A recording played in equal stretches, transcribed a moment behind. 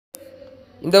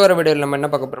இந்த வர வீடியோவில் நம்ம என்ன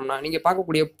பார்க்க போகிறோம்னா, நீங்கள்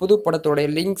பார்க்கக்கூடிய புது படத்தோடைய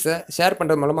லிங்க்ஸை ஷேர்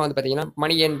பண்ணுறது மூலமாக வந்து பார்த்தீங்கன்னா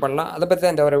மணி ஏர்ன் பண்ணலாம். அதை பற்றி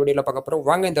தான் இந்த வர வீடியோவில் பார்க்க போகிறோம்.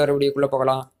 வாங்க இந்த வர வீடியோக்குள்ளே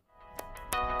போகலாம்.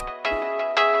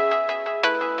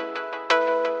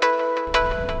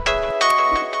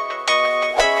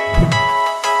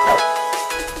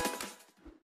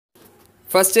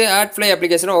 ஃபஸ்ட்டு ஆட்ஃப்ளை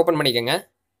அப்ளிகேஷனை ஓப்பன் பண்ணிக்கோங்க.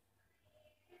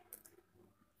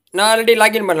 நான் ஆல்ரெடி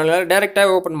லாகின் பண்ணல,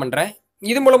 டேரெக்டாக ஓப்பன் பண்ணுறேன்.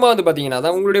 இது மூலமாக வந்து பார்த்தீங்கன்னா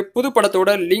தான் உங்களுடைய புது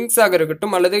படத்தோட லிங்க்ஸாக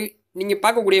இருக்கட்டும் அல்லது நீங்கள்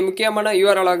பார்க்கக்கூடிய முக்கியமான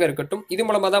யூஆர்எலாக இருக்கட்டும், இது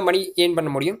மூலமாக தான் மணி ஏர்ன் பண்ண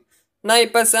முடியும். நான்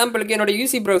இப்போ சாம்பிளுக்கு என்னோடய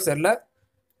யூசி ப்ரௌசரில்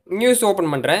நியூஸ்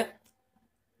ஓப்பன் பண்ணுறேன்.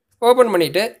 ஓப்பன்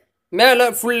பண்ணிவிட்டு மேலே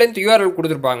ஃபுல் லென்த் யூஆர்எல்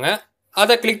கொடுத்துருப்பாங்க,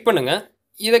 அதை கிளிக் பண்ணுங்கள்.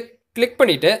 இதை கிளிக்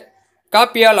பண்ணிவிட்டு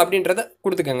காப்பியால் அப்படின்றத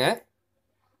கொடுத்துக்கோங்க.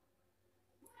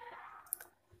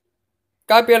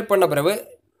 காப்பியால் பண்ண பிறகு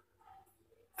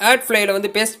ஆட்ஃப்ளையில் வந்து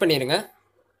பேஸ்ட் பண்ணிடுங்க.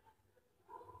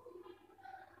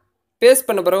 பேஸ்ட்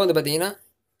பண்ண பிறகு வந்து பார்த்தீங்கன்னா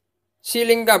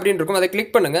ஷீலிங் அப்படின்னு இருக்கும், அதை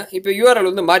கிளிக் பண்ணுங்கள். இப்போ யூஆர்எல்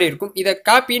வந்து மாறி இருக்கும். இதை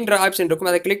காப்பின்ற ஆப்ஷன் இருக்கும்,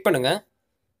 அதை கிளிக் பண்ணுங்கள்.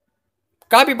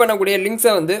 காப்பி பண்ணக்கூடிய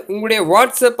லிங்க்ஸை வந்து உங்களுடைய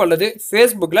வாட்ஸ்அப் அல்லது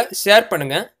ஃபேஸ்புக்கில் ஷேர்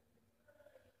பண்ணுங்கள்.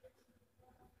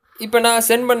 இப்போ நான்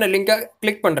சென்ட் பண்ண லிங்கை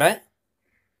கிளிக் பண்ணுறேன்.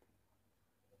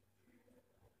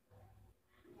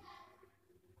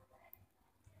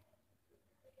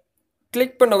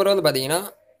 கிளிக் பண்ண பிறகு வந்து பார்த்தீங்கன்னா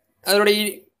அதோடைய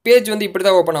பேஜ் வந்து இப்படி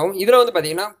தான் ஓப்பன் ஆகும். இதில் வந்து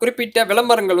பார்த்தீங்கன்னா குறிப்பிட்ட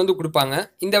விளம்பரங்கள் வந்து கொடுப்பாங்க.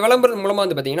 இந்த விளம்பரம் மூலமாக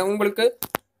வந்து பார்த்தீங்கன்னா உங்களுக்கு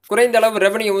குறைந்த அளவு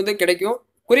ரெவன்யூ வந்து கிடைக்கும்.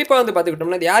 குறிப்பாக வந்து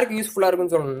பார்த்துக்கிட்டோம்னா இது யாருக்கு யூஸ்ஃபுல்லாக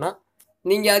இருக்குன்னு சொல்லணும்னா,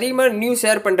 நீங்கள் அதிகமாக நியூஸ்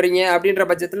ஷேர் பண்ணுறீங்க அப்படின்ற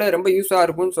பட்சத்தில் ரொம்ப யூஸாக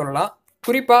இருக்கும்னு சொல்லலாம்.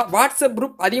 குறிப்பாக வாட்ஸ்அப்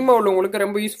குரூப் அதிகமாக உள்ளவங்களுக்கு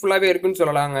ரொம்ப யூஸ்ஃபுல்லாகவே இருக்குன்னு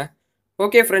சொல்லலாங்க.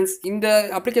 ஓகே ஃப்ரெண்ட்ஸ், இந்த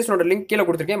அப்ளிகேஷனோட லிங்க் கீழே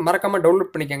கொடுத்துருக்கேன், மறக்காமல்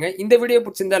டவுன்லோட் பண்ணிக்கோங்க. இந்த வீடியோ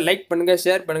பிடிச்சிருந்தா லைக் பண்ணுங்கள்,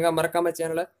 ஷேர் பண்ணுங்கள், மறக்காமல்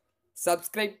சேனலை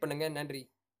சப்ஸ்கிரைப் பண்ணுங்கள். நன்றி.